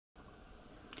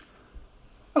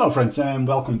Hello friends and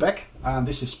welcome back.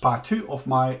 This is part 2 of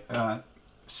my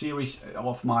series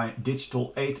of my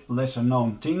digital 8 lesser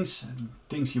known things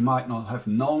you might not have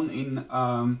known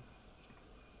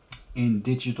in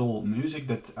digital music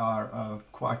that are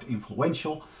quite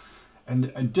influential,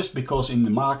 and just because in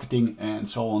the marketing and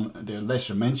so on they're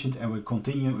lesser mentioned, and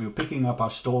we're picking up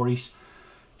our stories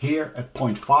here at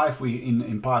point 5.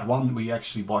 In part 1 we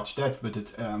actually watched that, but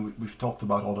we've talked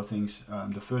about other things,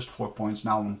 the first 4 points.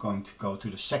 Now I'm going to go to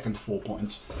the second 4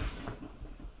 points,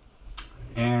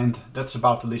 and that's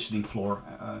about the listening floor,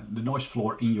 the noise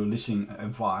floor in your listening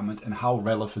environment, and how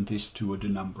relevant it is to the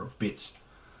number of bits.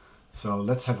 So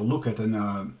let's have a look at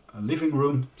a living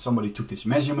room. Somebody took these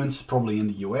measurements, probably in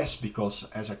the US, because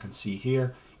as I can see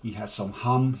here, he has some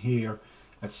hum here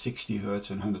at 60 Hz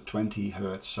and 120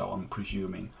 Hz, so I'm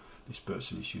presuming this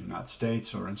person is in the United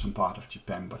States or in some part of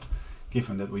Japan, but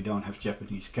given that we don't have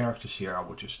Japanese characters here, I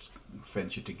would just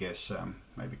venture to guess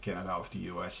maybe Canada or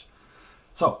the US.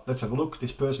 So let's have a look.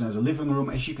 This person has a living room.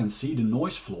 As you can see, the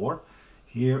noise floor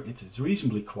here, it is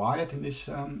reasonably quiet in this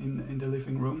in the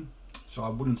living room, so I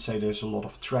wouldn't say there's a lot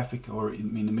of traffic or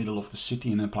in the middle of the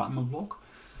city in an apartment block.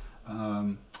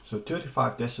 So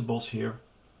 35 decibels here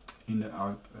in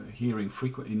our hearing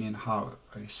frequency, in our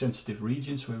sensitive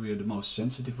regions where we are the most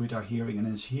sensitive with our hearing,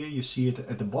 and as here you see it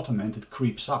at the bottom end, it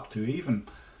creeps up to even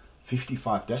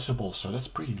 55 decibels, so that's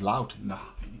pretty loud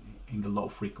in the low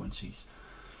frequencies.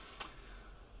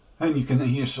 And you can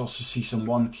here also see some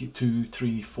 1, 2,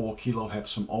 3, 4 kilohertz,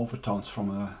 some overtones from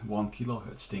a 1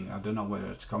 kilohertz thing. I don't know where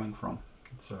it's coming from.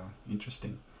 It's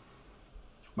interesting.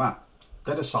 Well,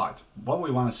 that aside, what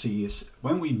we want to see is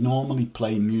when we normally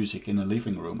play music in a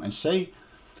living room, and say,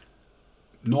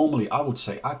 normally I would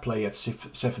say I play at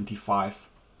 75.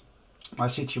 My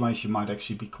situation might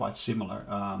actually be quite similar.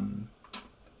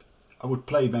 I would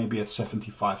play maybe at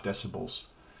 75 decibels.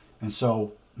 And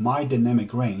so my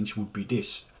dynamic range would be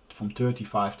this, from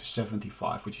 35 to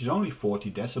 75, which is only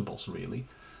 40 decibels really.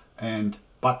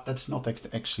 But that's not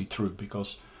actually true,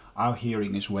 because our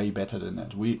hearing is way better than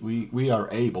that. We are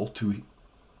able to,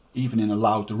 even in a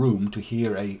loud room, to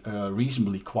hear a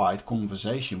reasonably quiet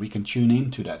conversation. We can tune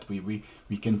into that.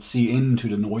 We can see into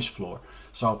the noise floor.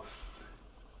 So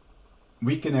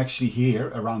we can actually hear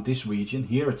around this region.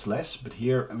 Here it's less, but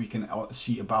here we can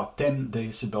see about 10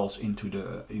 decibels into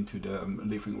the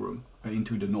living room,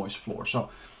 into the noise floor. So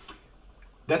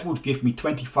that would give me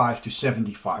 25 to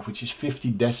 75, which is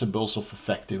 50 decibels of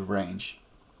effective range.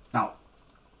 Now,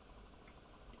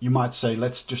 you might say,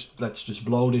 let's just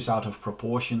blow this out of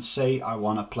proportion. Say I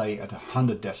want to play at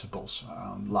 100 decibels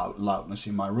loudness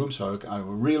in my room, so I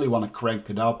really want to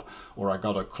crank it up, or I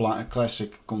got a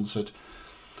classic concert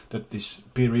that is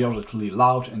periodically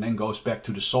loud and then goes back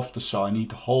to the softest, so I need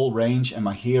the whole range and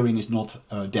my hearing is not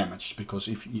damaged. Because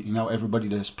if you know, everybody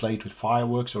that has played with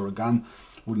fireworks or a gun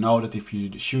would know that if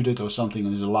you shoot it or something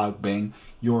and there's a loud bang,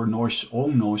 your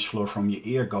own noise floor from your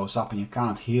ear goes up and you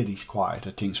can't hear these quieter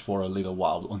things for a little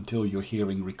while until your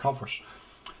hearing recovers.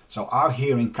 So our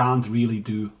hearing can't really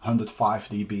do 105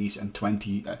 dBs and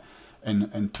 20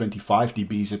 and 25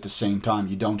 dBs at the same time.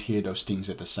 You don't hear those things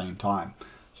at the same time.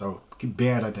 So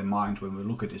bear that in mind when we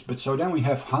look at this. But so then we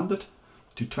have 100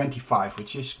 to 25,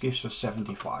 which gives us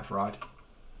 75, right?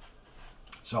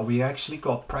 So we actually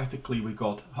got, we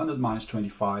got 100 minus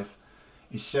 25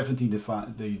 is 70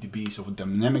 dBs of a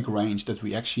dynamic range that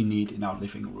we actually need in our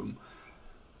living room.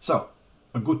 So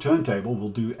a good turntable will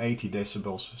do 80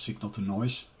 decibels signal to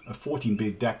noise. A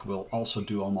 14-bit DAC will also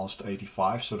do almost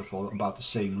 85, sort of about the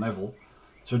same level.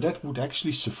 So that would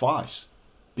actually suffice,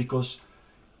 because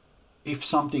if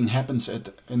something happens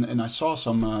and I saw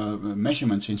some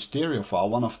measurements in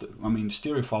Stereophile.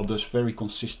 Stereophile does very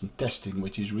consistent testing,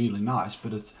 which is really nice.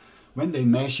 But when they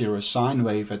measure a sine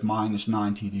wave at minus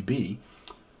 90 dB,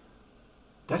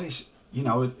 that is, you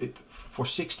know, for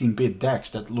 16-bit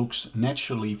DACs that looks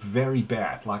naturally very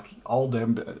bad. Like all those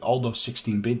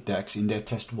 16-bit DACs in their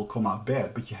test will come out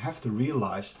bad. But you have to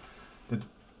realize that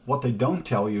what they don't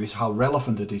tell you is how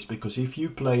relevant it is, because if you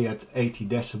play at 80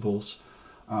 decibels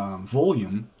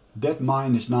volume, that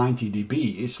minus 90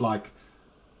 dB is like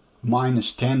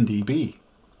minus 10 dB.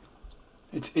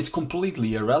 It's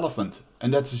completely irrelevant,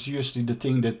 and that is usually the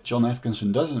thing that John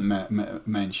Atkinson doesn't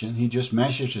mention. He just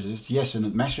measures it, yes, and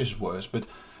it measures worse, but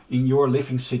in your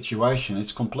living situation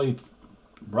it's complete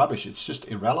rubbish. It's just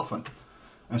irrelevant.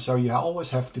 And so you always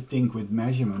have to think with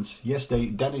measurements. Yes,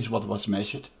 that is what was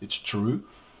measured, it's true,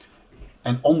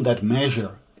 and on that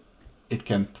measure it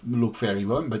can look very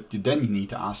well, but then you need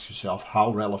to ask yourself,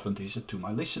 how relevant is it to my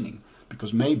listening?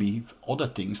 Because maybe other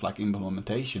things like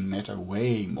implementation matter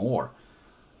way more.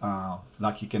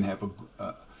 Like you can have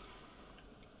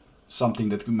something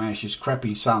that measures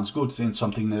crappy sounds good and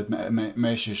something that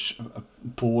measures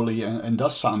poorly and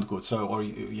does sound good. So, or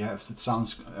you have it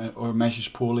sounds or measures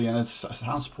poorly and it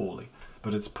sounds poorly,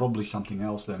 but it's probably something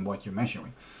else than what you're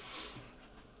measuring.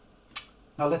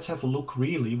 Now let's have a look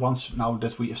really, now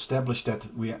that we established that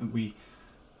we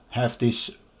have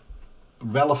this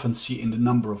relevancy in the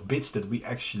number of bits that we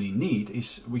actually need,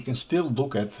 is we can still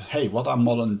look at, hey, what are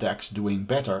modern DACs doing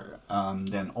better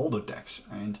than older DACs?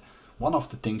 And one of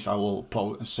the things I will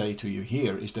say to you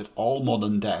here is that all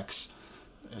modern DACs,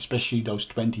 especially those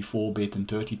 24-bit and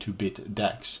 32-bit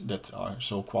DACs that are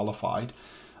so qualified,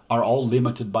 are all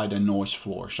limited by their noise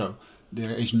floor. So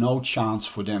there is no chance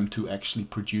for them to actually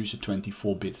produce a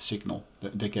 24-bit signal.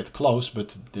 They get close,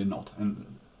 but they're not. And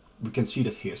we can see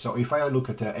that here. So if I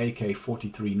look at the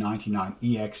AK4399EX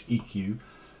EQ,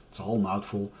 it's a whole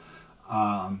mouthful,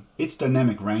 it's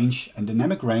dynamic range, and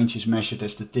dynamic range is measured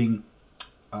as the thing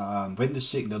when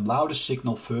the loudest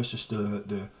signal versus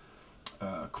the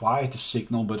quietest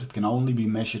signal, but it can only be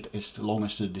measured as long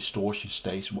as the distortion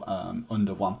stays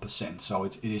under 1%. So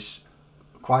it is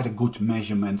quite a good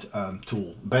measurement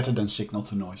tool, better than signal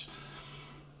to noise,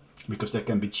 because that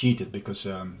can be cheated, because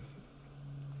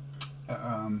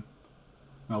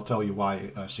I'll tell you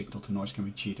why signal to noise can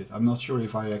be cheated. I'm not sure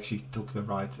if I actually took the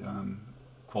right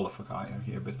qualifier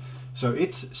here, but so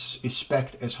it's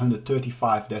spec'd as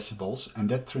 135 decibels, and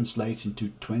that translates into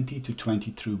 20 to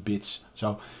 22 bits.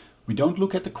 So we don't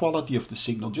look at the quality of the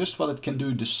signal, just what it can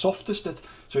do. The softest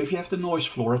so if you have the noise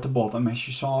floor at the bottom, as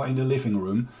you saw in the living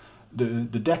room,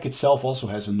 the DAC itself also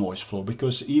has a noise floor,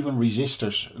 because even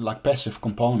resistors, like passive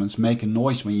components, make a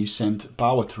noise when you send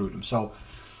power through them. So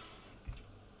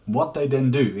what they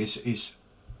then do is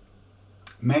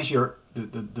measure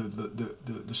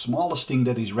the smallest thing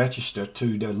that is registered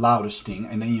to the loudest thing,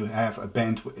 and then you have a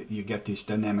band, you get this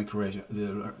dynamic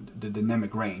the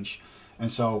dynamic range, and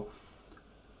so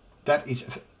that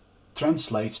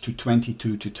translates to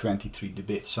 22 to 23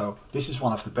 bits. So this is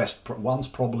one of the best ones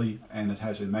probably, and it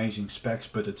has amazing specs,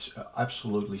 but it's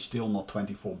absolutely still not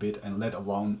 24-bit, and let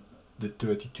alone the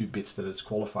 32 bits that it's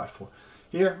qualified for.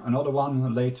 Here, another one, the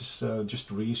latest,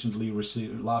 just recently,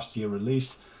 last year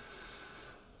released.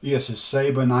 ESS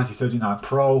Saber 9039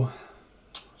 Pro,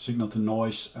 signal to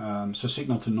noise. So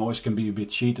signal to noise can be a bit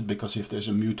cheated, because if there's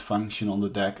a mute function on the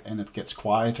DAC and it gets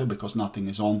quieter because nothing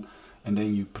is on, and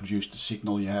then you produce the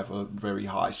signal, you have a very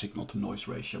high signal to noise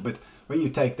ratio. But when you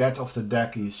take that off the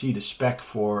DAC and you see the spec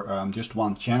for just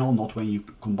one channel, not when you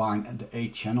combine the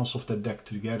 8 channels of the DAC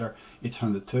together, it's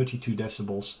 132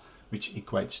 decibels, which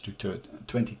equates to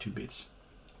 22 bits.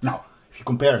 Now, if you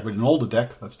compare it with an older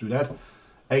DAC, let's do that.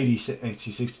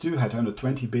 AD-HC62 had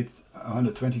 120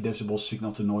 decibels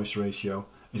signal to noise ratio.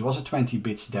 It was a 20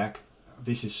 bits DAC.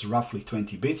 This is roughly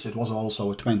 20 bits. It was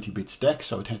also a 20 bits DAC,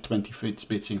 so it had 20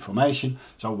 bits information.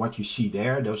 So what you see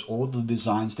there, those older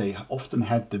designs, they often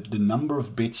had the number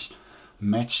of bits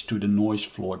matched to the noise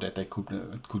floor that they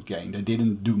could gain. They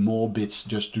didn't do more bits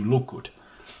just to look good.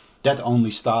 That only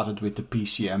started with the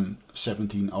PCM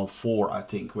 1704, I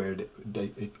think, where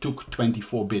it took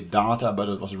 24-bit data, but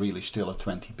it was really still a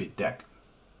 20-bit DAC.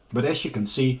 But as you can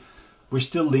see, we're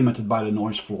still limited by the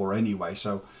noise floor anyway,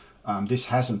 so this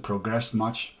hasn't progressed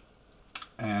much.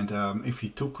 And if you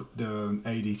took the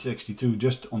AD62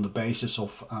 just on the basis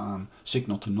of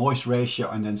signal to noise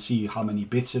ratio and then see how many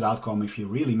bits it outcome, if you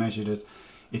really measured it,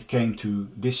 it came to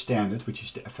this standard, which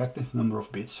is the effective number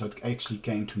of bits, so it actually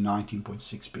came to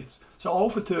 19.6 bits. So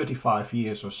over 35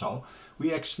 years or so,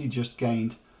 we actually just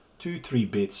gained 2-3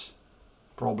 bits,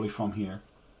 probably from here.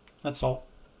 That's all.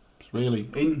 It's really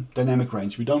in dynamic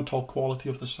range. We don't talk quality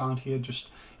of the sound here, just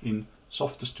in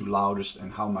softest to loudest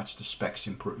and how much the specs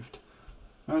improved.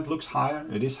 It looks higher,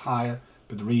 it is higher,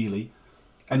 but really,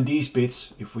 and these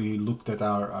bits, if we looked at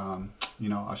our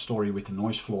our story with the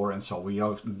noise floor, and so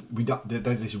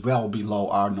that is well below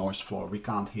our noise floor. We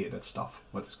can't hear that stuff,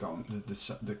 what is going,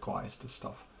 the quietest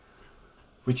stuff.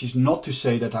 Which is not to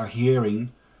say that our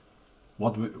hearing,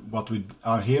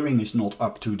 our hearing is not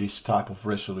up to this type of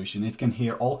resolution. It can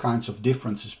hear all kinds of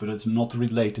differences, but it's not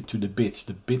related to the bits.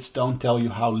 The bits don't tell you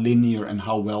how linear and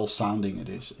how well sounding it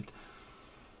is.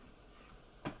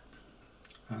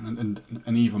 And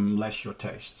even less your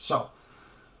taste. So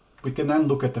we can then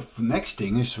look at the next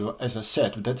thing is, as I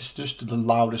said, that is just the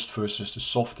loudest versus the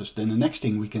softest. Then the next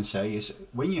thing we can say is,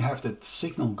 when you have that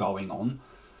signal going on,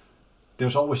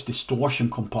 there's always distortion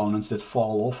components that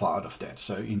fall off out of that.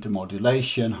 So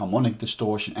intermodulation, harmonic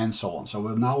distortion, and so on. So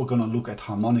we're now going to look at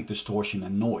harmonic distortion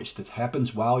and noise that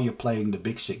happens while you're playing the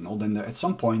big signal. Then at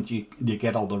some point you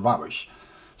get all the rubbish.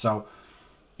 So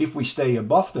if we stay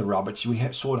above the rubbish,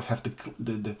 we sort of have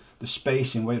the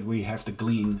space in where we have the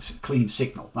clean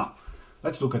signal. Now,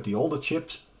 let's look at the older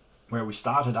chips where we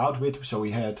started out with. So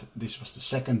we had, this was the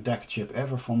second DAC chip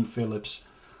ever from Philips,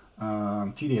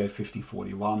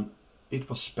 TDA1541. It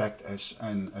was spec'd as,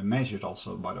 and measured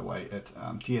also, by the way, at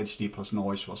THD plus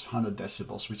noise was 100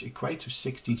 decibels, which equate to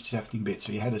 16-17 bits.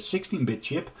 So you had a 16-bit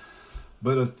chip,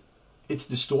 but its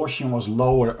distortion was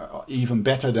lower, even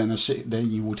better than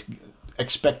you would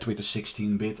expect with a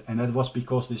 16-bit, and that was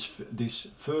because this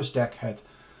first DAC had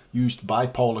used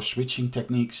bipolar switching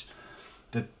techniques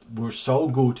that were so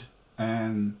good,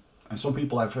 and some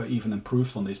people have even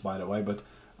improved on this, by the way, but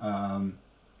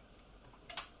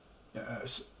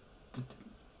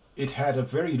it had a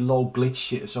very low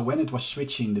glitch, so when it was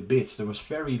switching the bits there was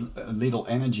very little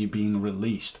energy being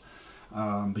released,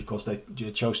 because they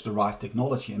chose the right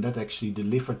technology, and that actually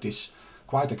delivered this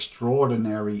quite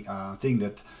extraordinary thing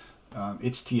that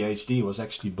its THD was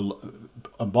actually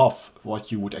above what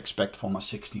you would expect from a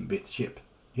 16-bit chip.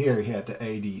 Here he had the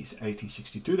AD's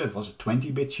 1862, that was a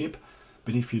 20-bit chip,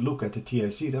 but if you look at the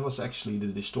THD, that was actually, the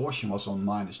distortion was on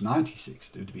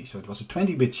 -96 dB, so it was a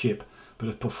 20-bit chip, but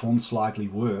it performed slightly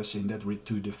worse in that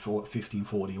to the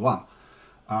 1541.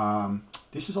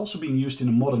 This is also being used in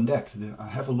a modern DAC.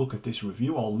 Have a look at this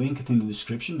review, I'll link it in the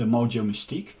description, the Mojo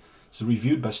Mystique. It's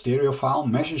reviewed by Stereophile,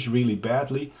 measures really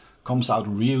badly, comes out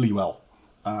really well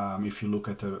if you look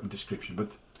at the description,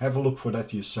 but have a look for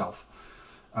that yourself.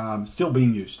 Still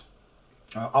being used.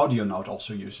 Audio Note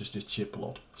also uses this chip a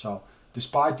lot. So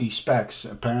despite these specs,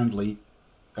 apparently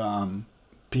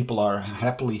people are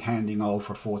happily handing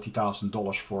over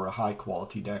 $40,000 for a high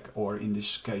quality DAC, or in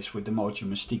this case with the Mojo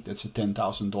Mystique, that's a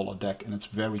 $10,000 DAC, and it's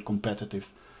very competitive.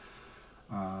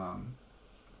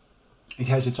 It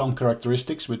has its own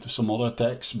characteristics with some other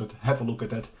DACs, but have a look at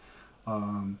that.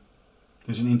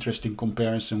 There's an interesting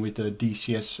comparison with the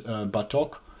DCS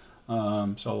Bartok.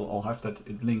 So I'll have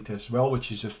that linked as well,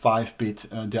 which is a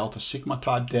 5-bit Delta Sigma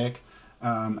type DAC.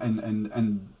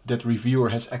 And that reviewer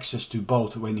has access to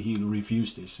both when he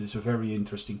reviews this. It's a very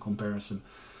interesting comparison.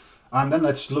 And then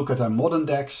let's look at our modern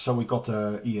DACs. So we got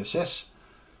the ESS.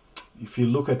 If you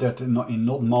look at that in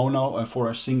not mono, for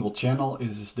a single channel, it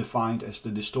is defined as the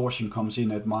distortion comes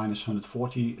in at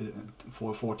 -140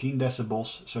 for 14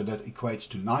 decibels, so that equates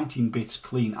to 19 bits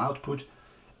clean output,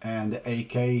 and the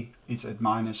AK is at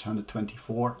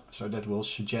 -124, so that will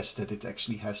suggest that it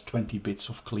actually has 20 bits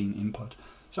of clean input.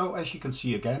 So as you can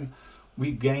see again,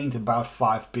 we gained about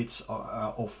 5 bits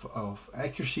of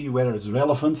accuracy. Whether it's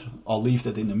relevant, I'll leave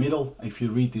that in the middle. If you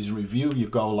read this review, you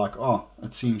go like, oh,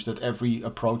 it seems that every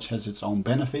approach has its own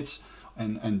benefits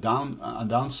and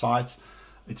downsides.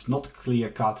 It's not clear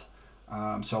cut.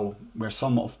 So where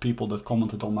some of people that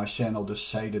commented on my channel just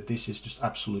say that this is just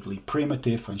absolutely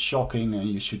primitive and shocking, and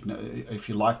you should, if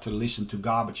you like to listen to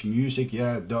garbage music,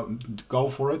 yeah, don't go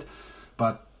for it.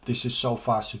 But this is so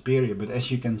far superior. But as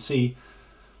you can see,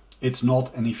 it's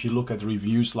not. And if you look at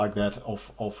reviews like that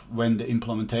of when the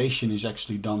implementation is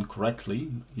actually done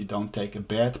correctly, you don't take a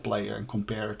bad player and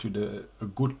compare it to a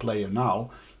good player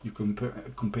now. You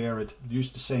compare it,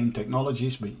 use the same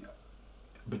technologies,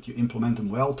 but you implement them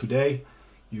well today,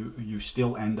 you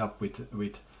still end up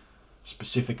with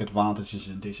specific advantages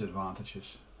and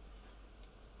disadvantages.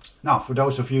 Now, for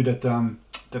those of you that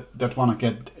want to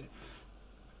get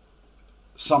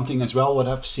something as well, what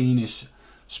I've seen is,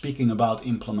 speaking about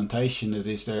implementation,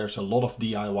 there's a lot of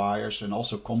DIYers and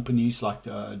also companies like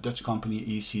the Dutch company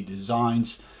EC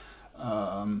Designs,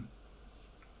 a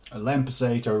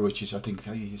Lampesator, which is I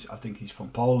think he's from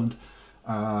Poland,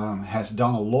 has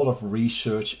done a lot of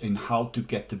research in how to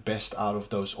get the best out of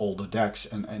those older DACs,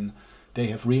 and they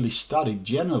have really studied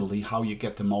generally how you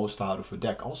get the most out of a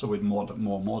DAC, also with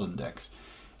more modern DACs.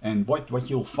 And what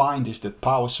you'll find is that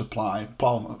power supply,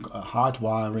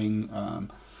 hardwiring,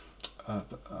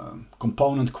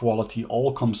 component quality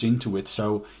all comes into it,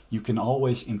 so you can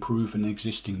always improve an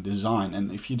existing design.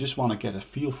 And if you just want to get a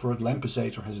feel for it,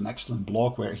 Lampesator has an excellent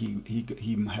blog where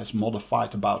he has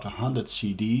modified about 100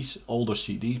 CDs, older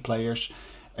CD players,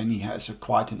 and he has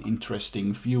quite an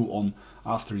interesting view on,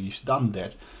 after he's done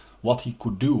that, what he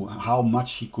could do, how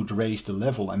much he could raise the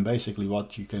level. And basically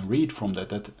what you can read from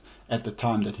that at the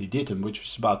time that he did them, which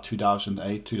was about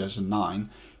 2008, 2009,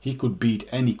 he could beat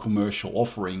any commercial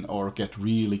offering or get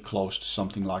really close to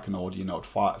something like an Audio Note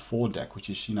 4 DAC, which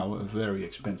is, you know, a very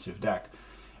expensive DAC.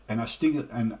 And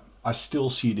I still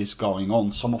see this going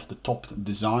on. Some of the top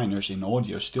designers in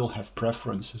audio still have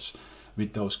preferences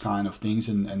with those kind of things,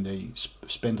 and they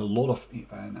spend a lot of,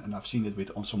 and I've seen it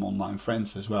with some online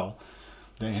friends as well.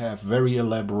 They have very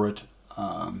elaborate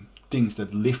things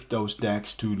that lift those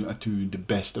DACs to the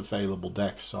best available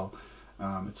DACs. So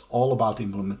it's all about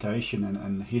implementation,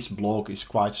 and his blog is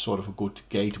quite sort of a good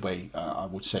gateway, I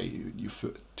would say,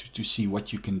 to see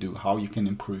what you can do, how you can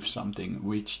improve something,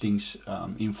 which things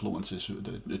influences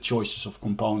the choices of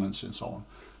components and so on.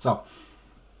 So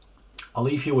I'll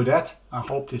leave you with that. I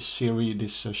hope this series,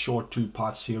 this short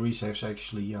 2-part series, has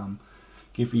actually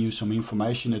given you some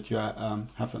information that you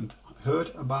haven't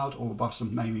heard about or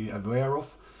wasn't maybe aware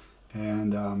of,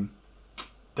 and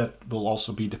that will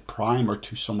also be the primer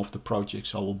to some of the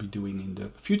projects I will be doing in the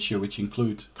future, which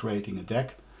include creating a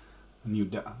DAC, a new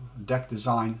DAC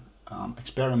design,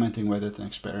 experimenting with it, and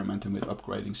experimenting with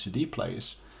upgrading CD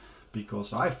players,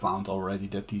 because I found already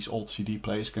that these old CD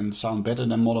players can sound better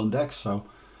than modern DACs. So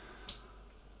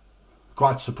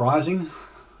quite surprising.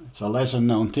 It's a lesser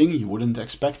known thing, you wouldn't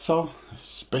expect so,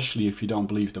 especially if you don't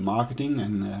believe the marketing,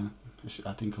 and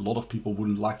I think a lot of people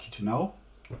wouldn't like you to know.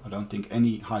 I don't think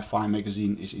any hi-fi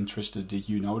magazine is interested that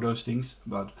you know those things,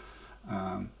 but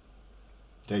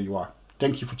there you are.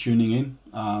 Thank you for tuning in.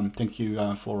 Thank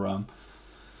you for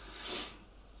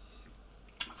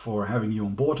having you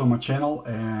on board on my channel,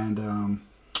 and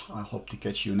I hope to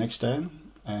catch you next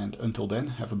time. And until then,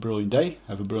 have a brilliant day,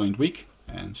 have a brilliant week,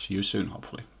 and see you soon,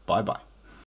 hopefully. Bye bye.